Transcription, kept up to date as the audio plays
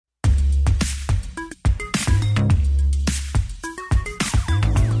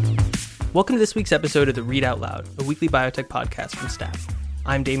Welcome to this week's episode of the Read Out Loud, a weekly biotech podcast from Staff.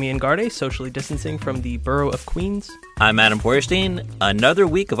 I'm Damian Garde, socially distancing from the borough of Queens. I'm Adam Feuerstein. Another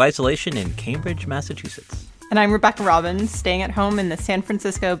week of isolation in Cambridge, Massachusetts. And I'm Rebecca Robbins, staying at home in the San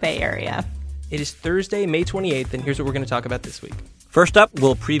Francisco Bay Area. It is Thursday, May 28th, and here's what we're going to talk about this week. First up,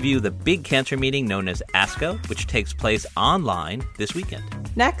 we'll preview the big cancer meeting known as ASCO, which takes place online this weekend.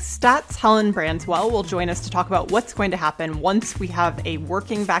 Next, Stat's Helen Branswell will join us to talk about what's going to happen once we have a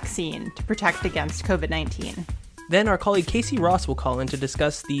working vaccine to protect against COVID-19. Then our colleague Casey Ross will call in to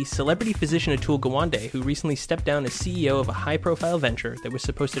discuss the celebrity physician Atul Gawande, who recently stepped down as CEO of a high-profile venture that was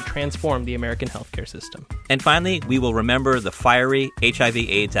supposed to transform the American healthcare system. And finally, we will remember the fiery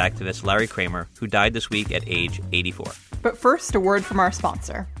HIV/AIDS activist Larry Kramer, who died this week at age 84. But first, a word from our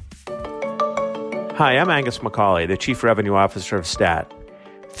sponsor. Hi, I'm Angus McCauley, the Chief Revenue Officer of STAT.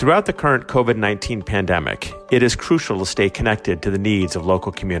 Throughout the current COVID-19 pandemic, it is crucial to stay connected to the needs of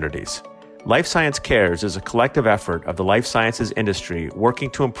local communities. Life Science Cares is a collective effort of the life sciences industry working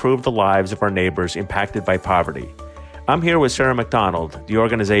to improve the lives of our neighbors impacted by poverty. I'm here with Sarah McDonald, the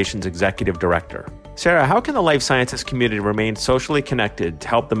organization's executive director. Sarah, how can the life sciences community remain socially connected to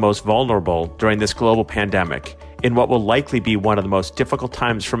help the most vulnerable during this global pandemic in what will likely be one of the most difficult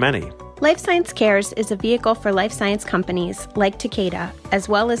times for many? Life Science Cares is a vehicle for life science companies like Takeda, as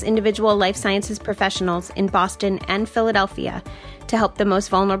well as individual life sciences professionals in Boston and Philadelphia, to help the most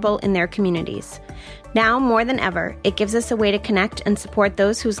vulnerable in their communities. Now, more than ever, it gives us a way to connect and support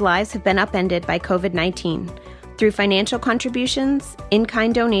those whose lives have been upended by COVID-19 through financial contributions,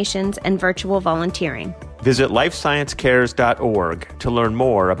 in-kind donations, and virtual volunteering. Visit lifesciencecares.org to learn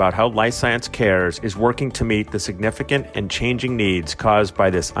more about how Life Science Cares is working to meet the significant and changing needs caused by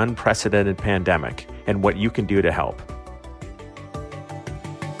this unprecedented pandemic and what you can do to help.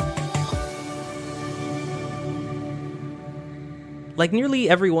 Like nearly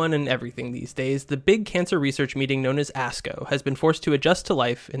everyone and everything these days, the big cancer research meeting known as ASCO has been forced to adjust to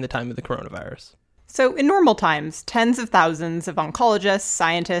life in the time of the coronavirus. So in normal times, tens of thousands of oncologists,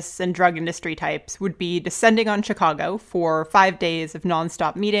 scientists, and drug industry types would be descending on Chicago for 5 days of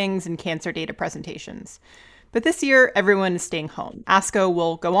nonstop meetings and cancer data presentations. But this year, everyone is staying home. ASCO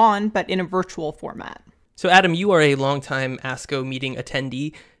will go on, but in a virtual format. So Adam, you are a longtime ASCO meeting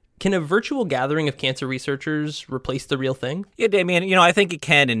attendee. Can a virtual gathering of cancer researchers replace the real thing? Yeah, Damian, I think it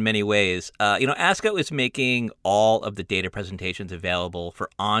can in many ways. ASCO is making all of the data presentations available for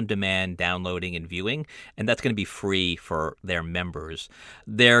on-demand downloading and viewing, and that's going to be free for their members.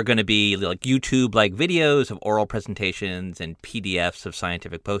 They're going to be like YouTube-like videos of oral presentations and PDFs of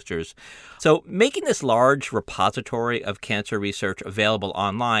scientific posters. So making this large repository of cancer research available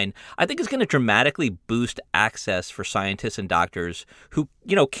online, I think is going to dramatically boost access for scientists and doctors who,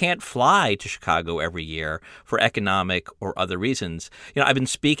 can't fly to Chicago every year for economic or other reasons. I've been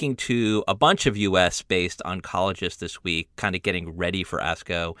speaking to a bunch of U.S.-based oncologists this week, kind of getting ready for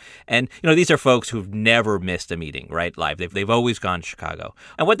ASCO. And, these are folks who've never missed a meeting, right, live. They've always gone to Chicago.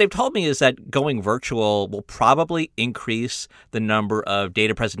 And what they've told me is that going virtual will probably increase the number of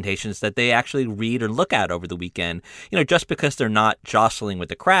data presentations that they actually read or look at over the weekend, just because they're not jostling with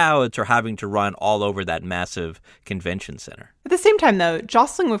the crowds or having to run all over that massive convention center. At the same time, though,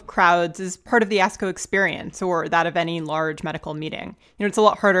 jostling with crowds is part of the ASCO experience or that of any large medical meeting. It's a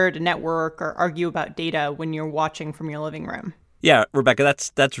lot harder to network or argue about data when you're watching from your living room. Yeah, Rebecca, that's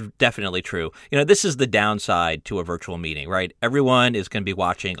definitely true. This is the downside to a virtual meeting, right? Everyone is going to be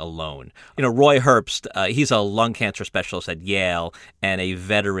watching alone. Roy Herbst, he's a lung cancer specialist at Yale and a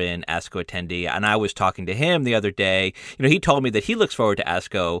veteran ASCO attendee. And I was talking to him the other day. He told me that he looks forward to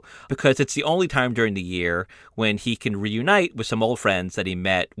ASCO because it's the only time during the year when he can reunite with some old friends that he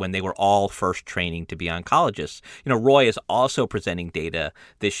met when they were all first training to be oncologists. Roy is also presenting data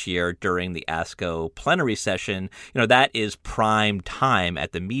this year during the ASCO plenary session. That is prime time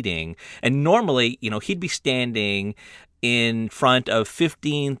at the meeting. And normally, he'd be standing in front of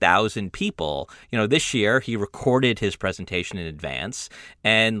 15,000 people. This year he recorded his presentation in advance,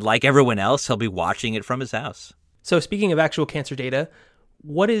 and like everyone else, he'll be watching it from his house. So speaking of actual cancer data,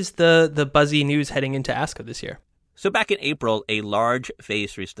 what is the buzzy news heading into ASCO this year? So back in April, a large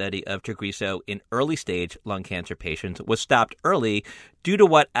phase 3 study of Tagrisso in early-stage lung cancer patients was stopped early due to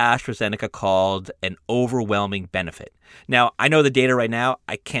what AstraZeneca called an overwhelming benefit. Now, I know the data right now.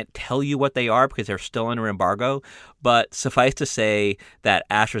 I can't tell you what they are because they're still under embargo, but suffice to say that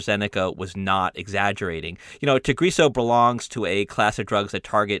AstraZeneca was not exaggerating. Tagrisso belongs to a class of drugs that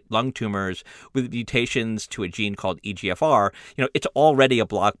target lung tumors with mutations to a gene called EGFR. It's already a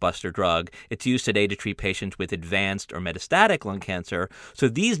blockbuster drug. It's used today to treat patients with advanced advanced or metastatic lung cancer. So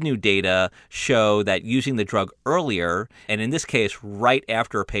these new data show that using the drug earlier, and in this case, right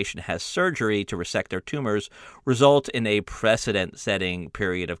after a patient has surgery to resect their tumors, result in a precedent-setting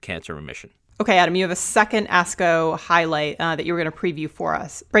period of cancer remission. Okay, Adam, you have a second ASCO highlight that you were going to preview for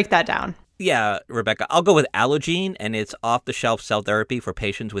us. Break that down. Yeah, Rebecca, I'll go with Allogene, and it's off-the-shelf cell therapy for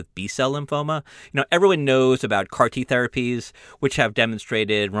patients with B-cell lymphoma. Everyone knows about CAR T therapies, which have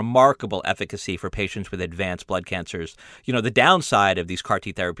demonstrated remarkable efficacy for patients with advanced blood cancers. The downside of these CAR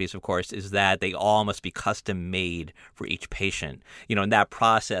T therapies, of course, is that they all must be custom-made for each patient. And that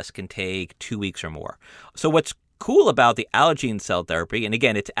process can take 2 weeks or more. So what's cool about the Allogene cell therapy, and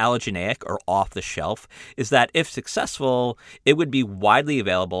again, it's allogeneic or off the shelf, is that if successful, it would be widely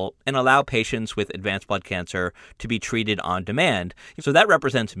available and allow patients with advanced blood cancer to be treated on demand. So that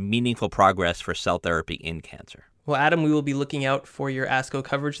represents meaningful progress for cell therapy in cancer. Well, Adam, we will be looking out for your ASCO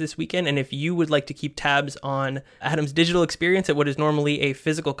coverage this weekend. And if you would like to keep tabs on Adam's digital experience at what is normally a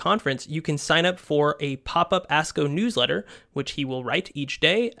physical conference, you can sign up for a pop-up ASCO newsletter, which he will write each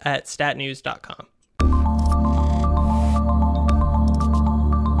day at statnews.com.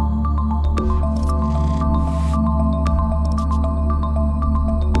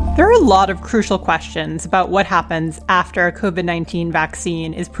 There are a lot of crucial questions about what happens after a COVID-19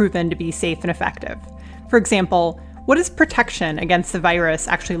 vaccine is proven to be safe and effective. For example, what does protection against the virus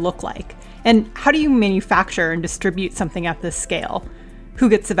actually look like? And how do you manufacture and distribute something at this scale? Who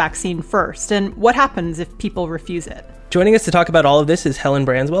gets the vaccine first? And what happens if people refuse it? Joining us to talk about all of this is Helen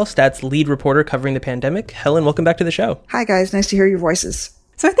Branswell, Stat's lead reporter covering the pandemic. Helen, welcome back to the show. Hi, guys. Nice to hear your voices.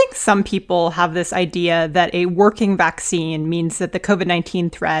 So I think some people have this idea that a working vaccine means that the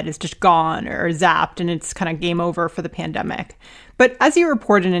COVID-19 threat is just gone or zapped and it's kind of game over for the pandemic. But as you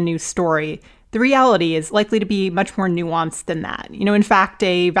report in a new story, the reality is likely to be much more nuanced than that. In fact,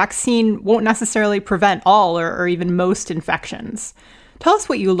 a vaccine won't necessarily prevent all or even most infections. Tell us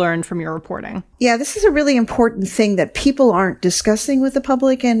what you learned from your reporting. Yeah, this is a really important thing that people aren't discussing with the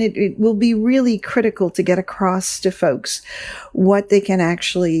public, and it will be really critical to get across to folks what they can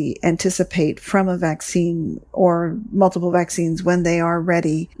actually anticipate from a vaccine or multiple vaccines when they are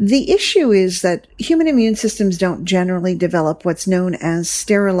ready. The issue is that human immune systems don't generally develop what's known as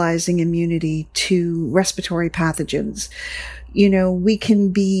sterilizing immunity to respiratory pathogens. We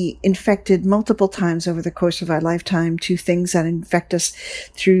can be infected multiple times over the course of our lifetime to things that infect us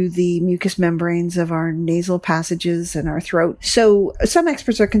through the mucous membranes of our nasal passages and our throat. So some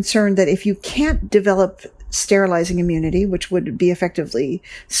experts are concerned that if you can't develop sterilizing immunity, which would be effectively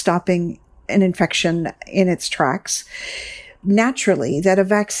stopping an infection in its tracks, naturally, that a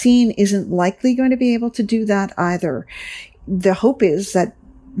vaccine isn't likely going to be able to do that either. The hope is that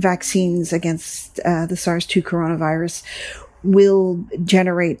vaccines against the SARS-2 coronavirus will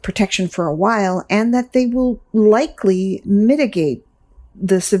generate protection for a while, and that they will likely mitigate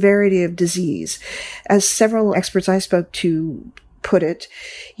the severity of disease. As several experts I spoke to put it,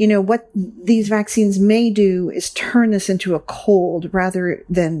 what these vaccines may do is turn this into a cold rather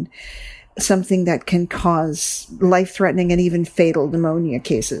than something that can cause life-threatening and even fatal pneumonia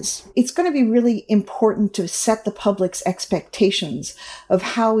cases. It's going to be really important to set the public's expectations of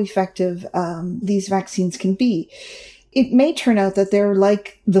how effective these vaccines can be. It may turn out that they're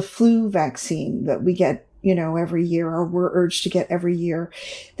like the flu vaccine that we get, every year, or we're urged to get every year,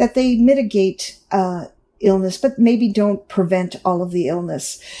 that they mitigate illness, but maybe don't prevent all of the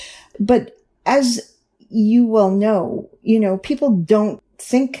illness. But as you well know, people don't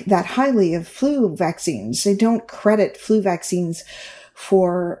think that highly of flu vaccines. They don't credit flu vaccines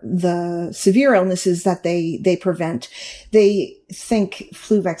for the severe illnesses that they prevent. They think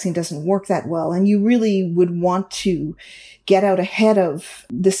flu vaccine doesn't work that well. And you really would want to get out ahead of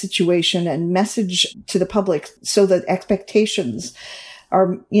the situation and message to the public so that expectations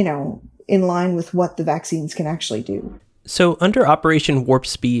are, in line with what the vaccines can actually do. So under Operation Warp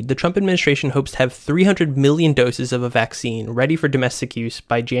Speed, the Trump administration hopes to have 300 million doses of a vaccine ready for domestic use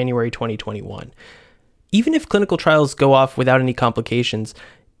by January 2021. Even if clinical trials go off without any complications,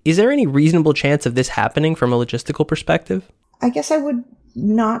 is there any reasonable chance of this happening from a logistical perspective? I guess I would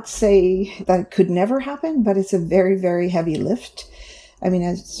not say that it could never happen, but it's a very, very heavy lift. I mean,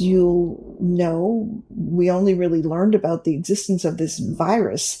 as you'll know, we only really learned about the existence of this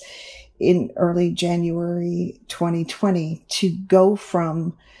virus in early January 2020. To go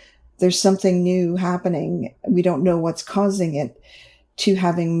from there's something new happening, we don't know what's causing it, to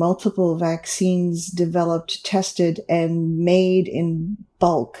having multiple vaccines developed, tested, and made in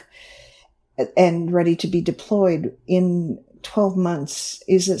bulk and ready to be deployed in 12 months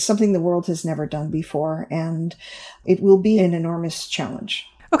is something the world has never done before, and it will be an enormous challenge.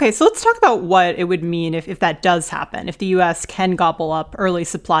 Okay, so let's talk about what it would mean if that does happen, if the U.S. can gobble up early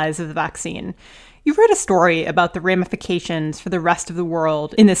supplies of the vaccine. You've read a story about the ramifications for the rest of the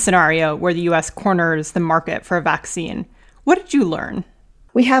world in this scenario where the U.S. corners the market for a vaccine. What did you learn?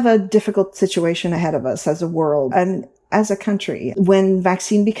 We have a difficult situation ahead of us as a world and as a country. When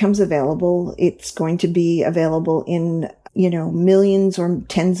vaccine becomes available, it's going to be available in millions or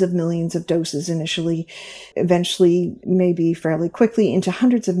tens of millions of doses initially, eventually maybe fairly quickly into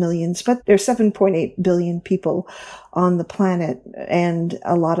hundreds of millions. But there's 7.8 billion people on the planet, and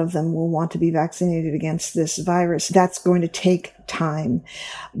a lot of them will want to be vaccinated against this virus. That's going to take time.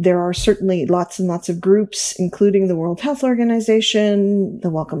 There are certainly lots and lots of groups, including the World Health Organization, the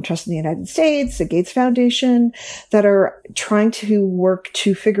Wellcome Trust in the United States, the Gates Foundation, that are trying to work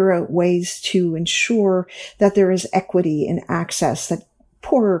to figure out ways to ensure that there is equity in access, that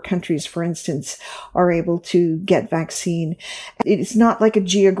poorer countries, for instance, are able to get vaccine. It's not like a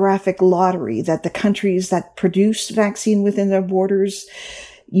geographic lottery that the countries that produce vaccine within their borders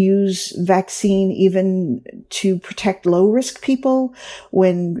use vaccine even to protect low-risk people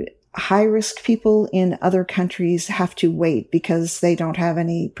when high-risk people in other countries have to wait because they don't have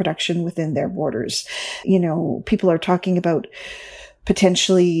any production within their borders. People are talking about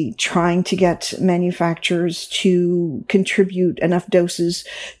potentially trying to get manufacturers to contribute enough doses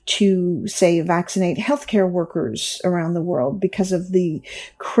to, say, vaccinate healthcare workers around the world because of the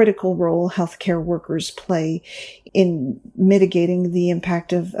critical role healthcare workers play in mitigating the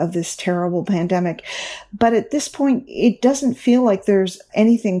impact of this terrible pandemic. But at this point, it doesn't feel like there's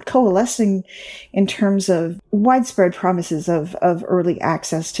anything coalescing in terms of widespread promises of early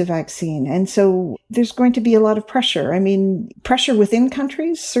access to vaccine. And so there's going to be a lot of pressure. I mean, pressure within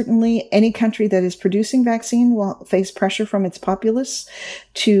countries. Certainly any country that is producing vaccine will face pressure from its populace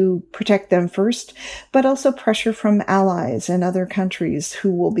to protect them first, but also pressure from allies and other countries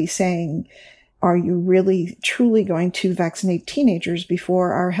who will be saying, are you really truly going to vaccinate teenagers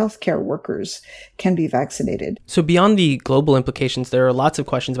before our healthcare workers can be vaccinated? So beyond the global implications, there are lots of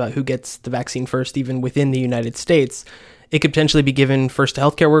questions about who gets the vaccine first, even within the United States. It could potentially be given first to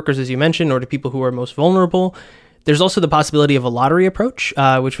healthcare workers, as you mentioned, or to people who are most vulnerable. There's also the possibility of a lottery approach,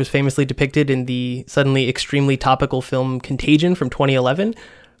 which was famously depicted in the suddenly extremely topical film Contagion from 2011.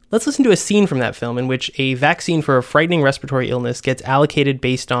 Let's listen to a scene from that film in which a vaccine for a frightening respiratory illness gets allocated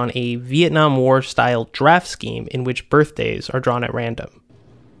based on a Vietnam War-style draft scheme in which birthdays are drawn at random.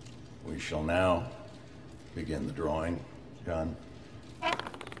 We shall now begin the drawing. Gun.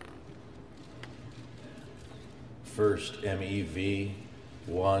 First MEV1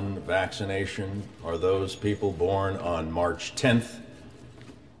 vaccination are those people born on March 10th.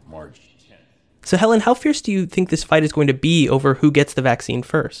 So Helen, how fierce do you think this fight is going to be over who gets the vaccine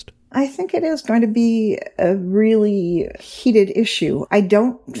first? I think it is going to be a really heated issue. I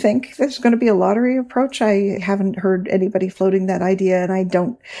don't think there's going to be a lottery approach. I haven't heard anybody floating that idea, and I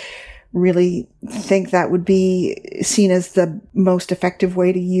don't really think that would be seen as the most effective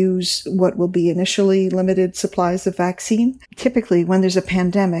way to use what will be initially limited supplies of vaccine. Typically, when there's a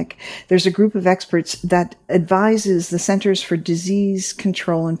pandemic, there's a group of experts that advises the Centers for Disease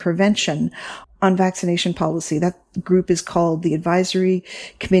Control and Prevention on vaccination policy. That group is called the Advisory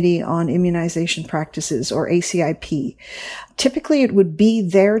Committee on Immunization Practices, or ACIP. Typically, it would be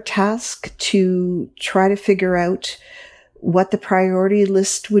their task to try to figure out what the priority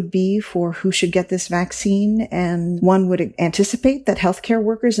list would be for who should get this vaccine. And one would anticipate that healthcare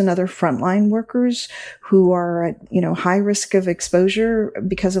workers and other frontline workers who are at, high risk of exposure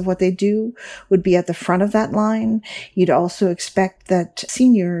because of what they do would be at the front of that line. You'd also expect that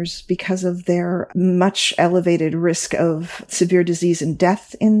seniors, because of their much elevated risk of severe disease and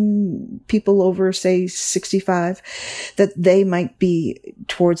death in people over, say, 65, that they might be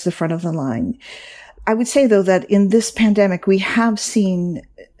towards the front of the line. I would say, though, that in this pandemic, we have seen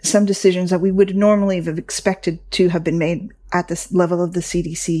some decisions that we would normally have expected to have been made at this level of the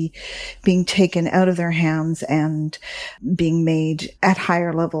CDC being taken out of their hands and being made at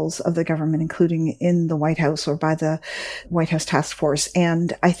higher levels of the government, including in the White House or by the White House Task Force.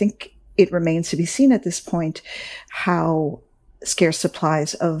 And I think it remains to be seen at this point how scarce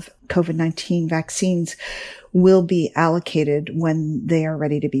supplies of COVID-19 vaccines will be allocated when they are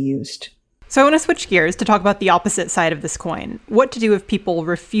ready to be used. So I want to switch gears to talk about the opposite side of this coin. What to do if people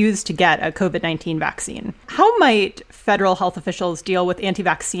refuse to get a COVID-19 vaccine? How might federal health officials deal with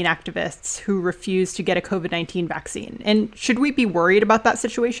anti-vaccine activists who refuse to get a COVID-19 vaccine? And should we be worried about that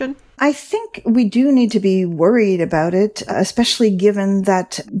situation? I think we do need to be worried about it, especially given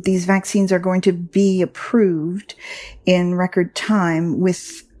that these vaccines are going to be approved in record time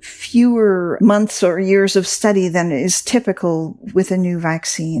with fewer months or years of study than is typical with a new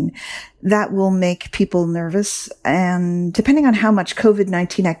vaccine. That will make people nervous. And depending on how much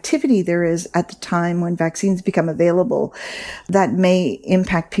COVID-19 activity there is at the time when vaccines become available, that may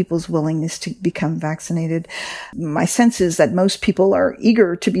impact people's willingness to become vaccinated. My sense is that most people are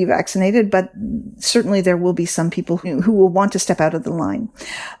eager to be vaccinated, but certainly there will be some people who will want to step out of the line.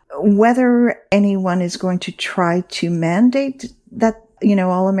 Whether anyone is going to try to mandate that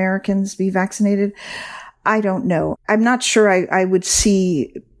all Americans be vaccinated, I don't know. I'm not sure I would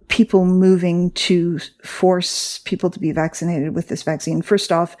see people moving to force people to be vaccinated with this vaccine.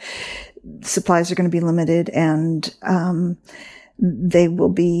 First off, supplies are going to be limited, and they will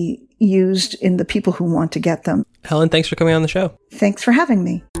be used in the people who want to get them. Helen, thanks for coming on the show. Thanks for having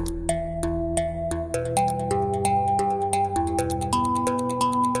me.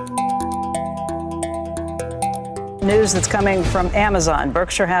 News that's coming from Amazon,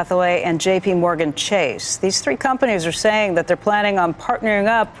 Berkshire Hathaway, and JP Morgan Chase. These three companies are saying that they're planning on partnering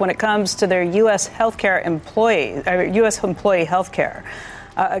up when it comes to their U.S. employee healthcare.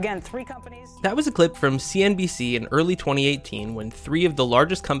 Again, three companies. That was a clip from CNBC in early 2018 when three of the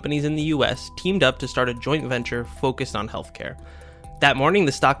largest companies in the U.S. teamed up to start a joint venture focused on healthcare. That morning,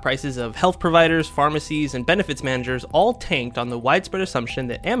 the stock prices of health providers, pharmacies, and benefits managers all tanked on the widespread assumption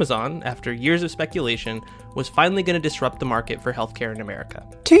that Amazon, after years of speculation, was finally going to disrupt the market for healthcare in America.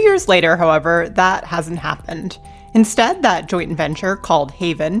 2 years later, however, that hasn't happened. Instead, that joint venture, called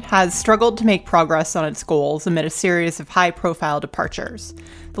Haven, has struggled to make progress on its goals amid a series of high-profile departures.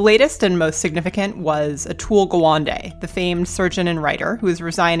 The latest and most significant was Atul Gawande, the famed surgeon and writer who is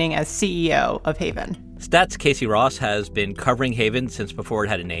resigning as CEO of Haven. Stat's Casey Ross has been covering Haven since before it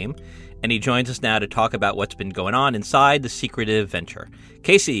had a name, and he joins us now to talk about what's been going on inside the secretive venture.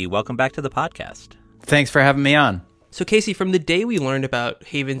 Casey, welcome back to the podcast. Thanks for having me on. So Casey, from the day we learned about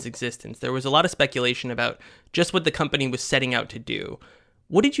Haven's existence, there was a lot of speculation about just what the company was setting out to do.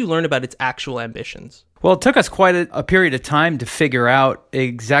 What did you learn about its actual ambitions? Well, it took us quite a period of time to figure out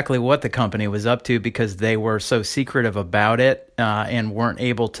exactly what the company was up to because they were so secretive about it and weren't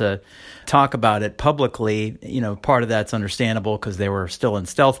able to talk about it publicly. Part of that's understandable because they were still in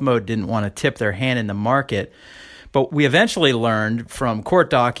stealth mode, didn't want to tip their hand in the market. But we eventually learned from court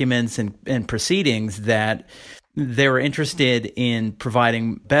documents and proceedings that they were interested in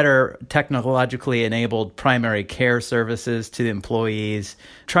providing better technologically enabled primary care services to employees,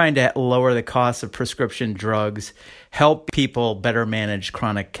 trying to lower the cost of prescription drugs, help people better manage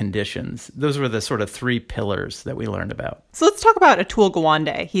chronic conditions. Those were the sort of three pillars that we learned about. So let's talk about Atul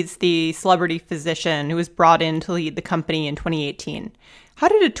Gawande. He's the celebrity physician who was brought in to lead the company in 2018. How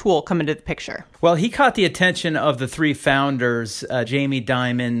did Atul come into the picture? Well, he caught the attention of the three founders, Jamie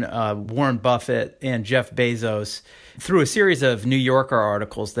Dimon, Warren Buffett, and Jeff Bezos, through a series of New Yorker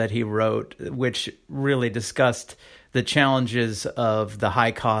articles that he wrote, which really discussed the challenges of the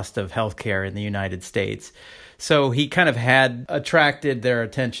high cost of healthcare in the United States. So he kind of had attracted their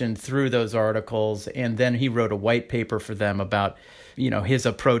attention through those articles, and then he wrote a white paper for them about, his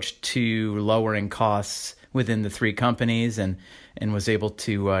approach to lowering costs within the three companies and was able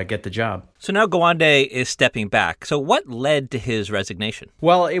to get the job. So now Gawande is stepping back. So what led to his resignation?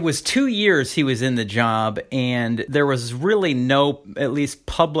 Well, it was 2 years he was in the job, and there was really no, at least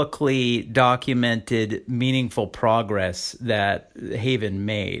publicly documented, meaningful progress that Haven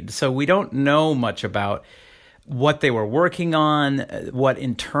made. So we don't know much about what they were working on, what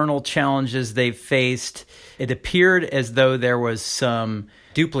internal challenges they faced. It appeared as though there was some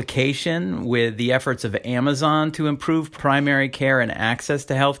duplication with the efforts of Amazon to improve primary care and access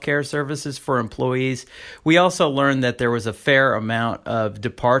to healthcare services for employees. We also learned that there was a fair amount of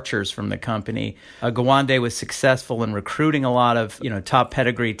departures from the company. Gawande was successful in recruiting a lot of top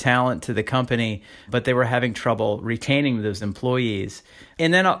pedigree talent to the company, but they were having trouble retaining those employees.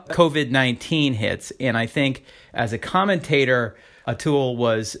 And then COVID-19 hits, and I think as a commentator, Atul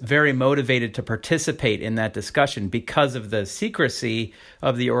was very motivated to participate in that discussion because of the secrecy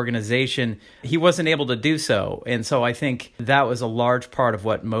of the organization. He wasn't able to do so. And so I think that was a large part of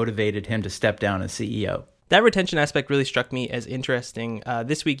what motivated him to step down as CEO. That retention aspect really struck me as interesting.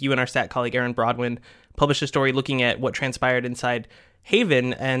 This week, you and our stat colleague Aaron Brodwin published a story looking at what transpired inside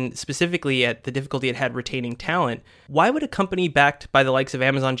Haven and specifically at the difficulty it had retaining talent. Why would a company backed by the likes of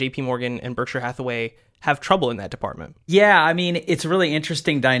Amazon, JP Morgan, and Berkshire Hathaway have trouble in that department? Yeah, I mean, it's a really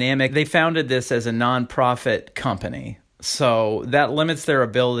interesting dynamic. They founded this as a nonprofit company. So that limits their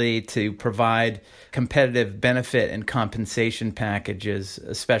ability to provide competitive benefit and compensation packages,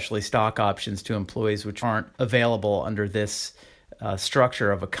 especially stock options to employees, which aren't available under this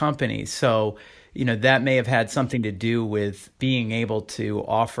structure of a company. So, that may have had something to do with being able to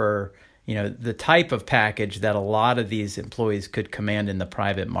offer, the type of package that a lot of these employees could command in the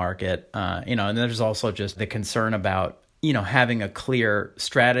private market. And there's also just the concern about, having a clear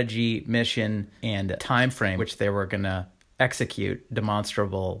strategy, mission, and time frame, which they were going to execute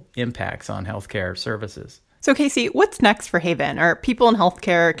demonstrable impacts on healthcare services. So, Casey, what's next for Haven? Are people in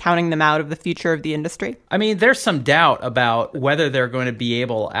healthcare counting them out of the future of the industry? I mean, there's some doubt about whether they're going to be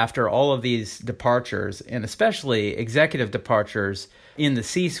able, after all of these departures, and especially executive departures in the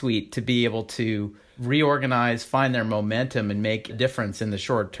C-suite, to be able to reorganize, find their momentum, and make a difference in the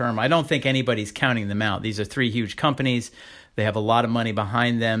short term. I don't think anybody's counting them out. These are three huge companies. They have a lot of money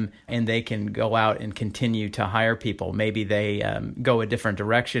behind them, and they can go out and continue to hire people. Maybe they go a different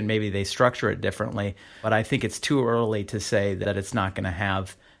direction. Maybe they structure it differently. But I think it's too early to say that it's not going to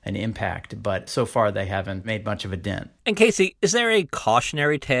have an impact. But so far, they haven't made much of a dent. And Casey, is there a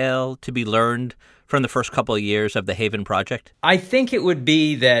cautionary tale to be learned from the first couple of years of the Haven project? I think it would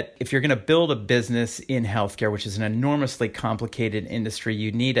be that if you're going to build a business in healthcare, which is an enormously complicated industry,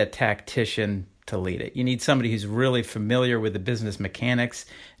 you need a tactician to lead it. You need somebody who's really familiar with the business mechanics,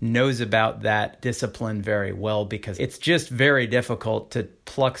 knows about that discipline very well, because it's just very difficult to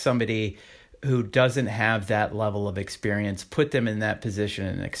pluck somebody who doesn't have that level of experience, put them in that position,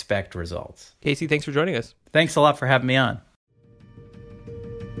 and expect results. Casey, thanks for joining us. Thanks a lot for having me on.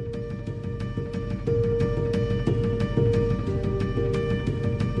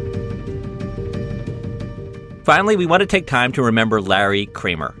 Finally, we want to take time to remember Larry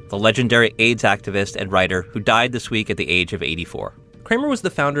Kramer, the legendary AIDS activist and writer who died this week at the age of 84. Kramer was the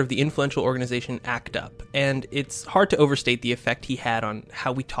founder of the influential organization ACT UP, and it's hard to overstate the effect he had on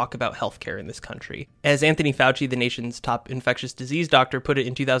how we talk about healthcare in this country. As Anthony Fauci, the nation's top infectious disease doctor, put it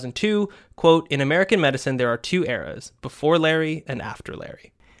in 2002, quote, "In American medicine, there are two eras, before Larry and after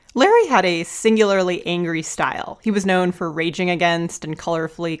Larry." Larry had a singularly angry style. He was known for raging against and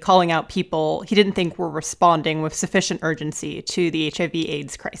colorfully calling out people he didn't think were responding with sufficient urgency to the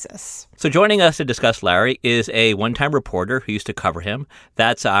HIV/AIDS crisis. So joining us to discuss Larry is a one-time reporter who used to cover him.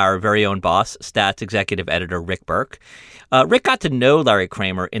 That's our very own boss, Stats Executive Editor Rick Burke. Rick got to know Larry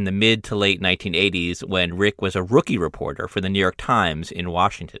Kramer in the mid to late 1980s when Rick was a rookie reporter for the New York Times in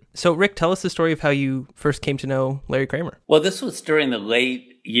Washington. So Rick, tell us the story of how you first came to know Larry Kramer. Well, this was during the late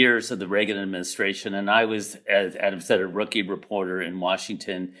years of the Reagan administration, and I was, as Adam said, a rookie reporter in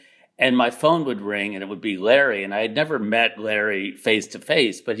Washington, and my phone would ring and it would be Larry, and I had never met Larry face to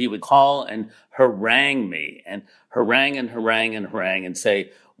face, but he would call and harangue me, and harangue and say,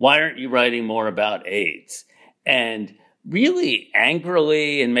 "Why aren't you writing more about AIDS?" And really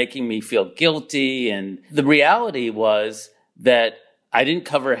angrily, and making me feel guilty. And the reality was that I didn't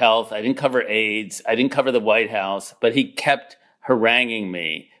cover health, I didn't cover AIDS, I didn't cover the White House, but he kept haranguing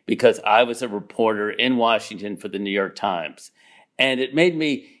me because I was a reporter in Washington for the New York Times. And it made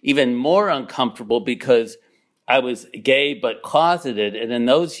me even more uncomfortable because I was gay but closeted. And in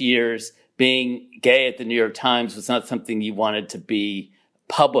those years, being gay at the New York Times was not something you wanted to be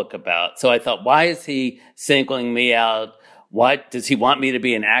public about. So I thought, why is he singling me out? Why does he want me to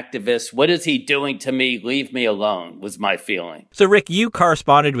be an activist? What is he doing to me? Leave me alone, was my feeling. So, Rick, you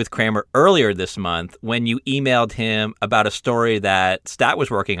corresponded with Kramer earlier this month when you emailed him about a story that Stat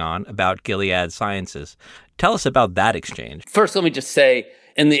was working on about Gilead Sciences. Tell us about that exchange. First, let me just say,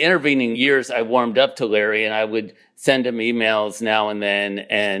 in the intervening years, I warmed up to Larry, and I would send him emails now and then.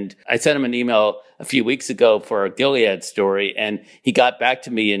 And I sent him an email a few weeks ago for a Gilead story, and he got back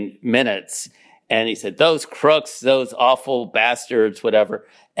to me in minutes. And he said, "Those crooks, those awful bastards, whatever."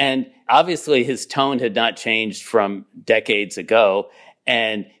 And obviously his tone had not changed from decades ago.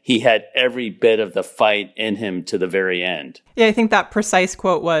 And he had every bit of the fight in him to the very end. Yeah, I think that precise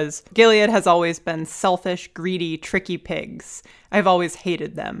quote was, "Gilead has always been selfish, greedy, tricky pigs. I've always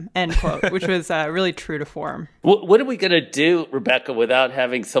hated them," end quote, which was really true to form. What are we going to do, Rebecca, without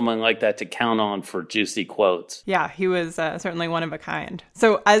having someone like that to count on for juicy quotes? Yeah, he was certainly one of a kind.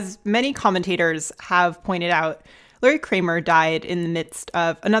 So as many commentators have pointed out, Larry Kramer died in the midst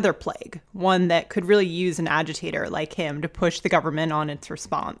of another plague, one that could really use an agitator like him to push the government on its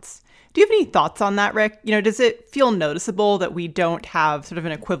response. Do you have any thoughts on that, Rick? Does it feel noticeable that we don't have sort of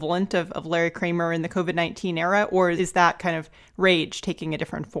an equivalent of Larry Kramer in the COVID-19 era, or is that kind of rage taking a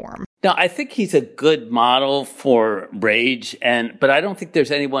different form? No, I think he's a good model for rage, but I don't think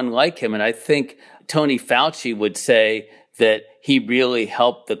there's anyone like him. And I think Tony Fauci would say that he really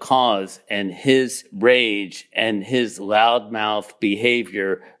helped the cause, and his rage and his loudmouth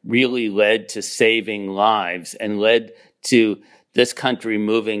behavior really led to saving lives and led to this country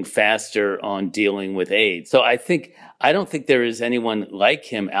moving faster on dealing with AIDS. So I think I don't think there is anyone like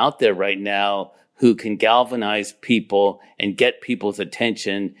him out there right now who can galvanize people and get people's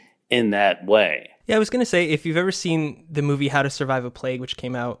attention in that way. Yeah, I was going to say, if you've ever seen the movie How to Survive a Plague, which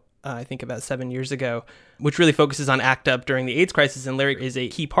came out, I think about 7 years ago, which really focuses on ACT UP during the AIDS crisis, and Larry is a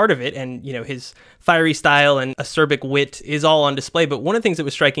key part of it. And, you know, his fiery style and acerbic wit is all on display. But one of the things that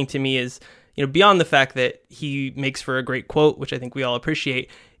was striking to me is, you know, beyond the fact that he makes for a great quote, which I think we all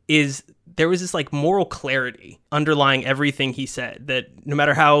appreciate, is there was this like moral clarity underlying everything he said, that no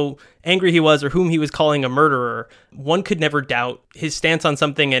matter how angry he was or whom he was calling a murderer, one could never doubt his stance on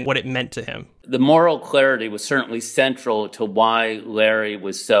something and what it meant to him. The moral clarity was certainly central to why Larry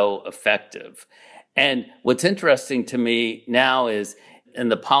was so effective. And what's interesting to me now is in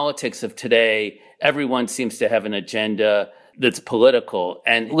the politics of today, everyone seems to have an agenda that's political.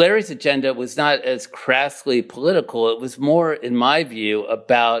 And Larry's agenda was not as crassly political. It was more, in my view,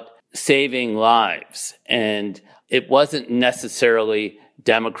 about saving lives. And it wasn't necessarily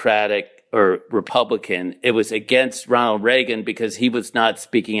Democratic or Republican. It was against Ronald Reagan because he was not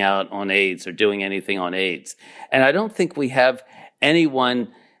speaking out on AIDS or doing anything on AIDS. And I don't think we have anyone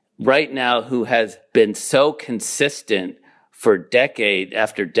right now who has been so consistent for decade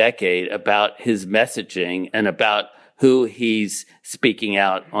after decade about his messaging and about who he's speaking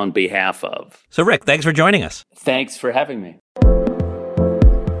out on behalf of. So, Rick, thanks for joining us. Thanks for having me.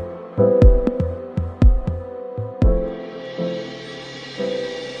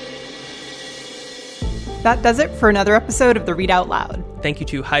 That does it for another episode of the Read Out Loud. Thank you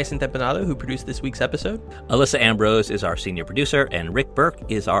to Hyacinth Empanado, who produced this week's episode. Alyssa Ambrose is our senior producer, and Rick Burke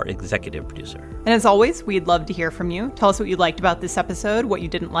is our executive producer. And as always, we'd love to hear from you. Tell us what you liked about this episode, what you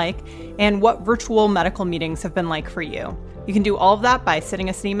didn't like, and what virtual medical meetings have been like for you. You can do all of that by sending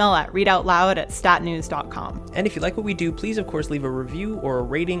us an email at readoutloud@statnews.com. And if you like what we do, please, of course, leave a review or a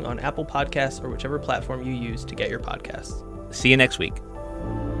rating on Apple Podcasts or whichever platform you use to get your podcasts. See you next week.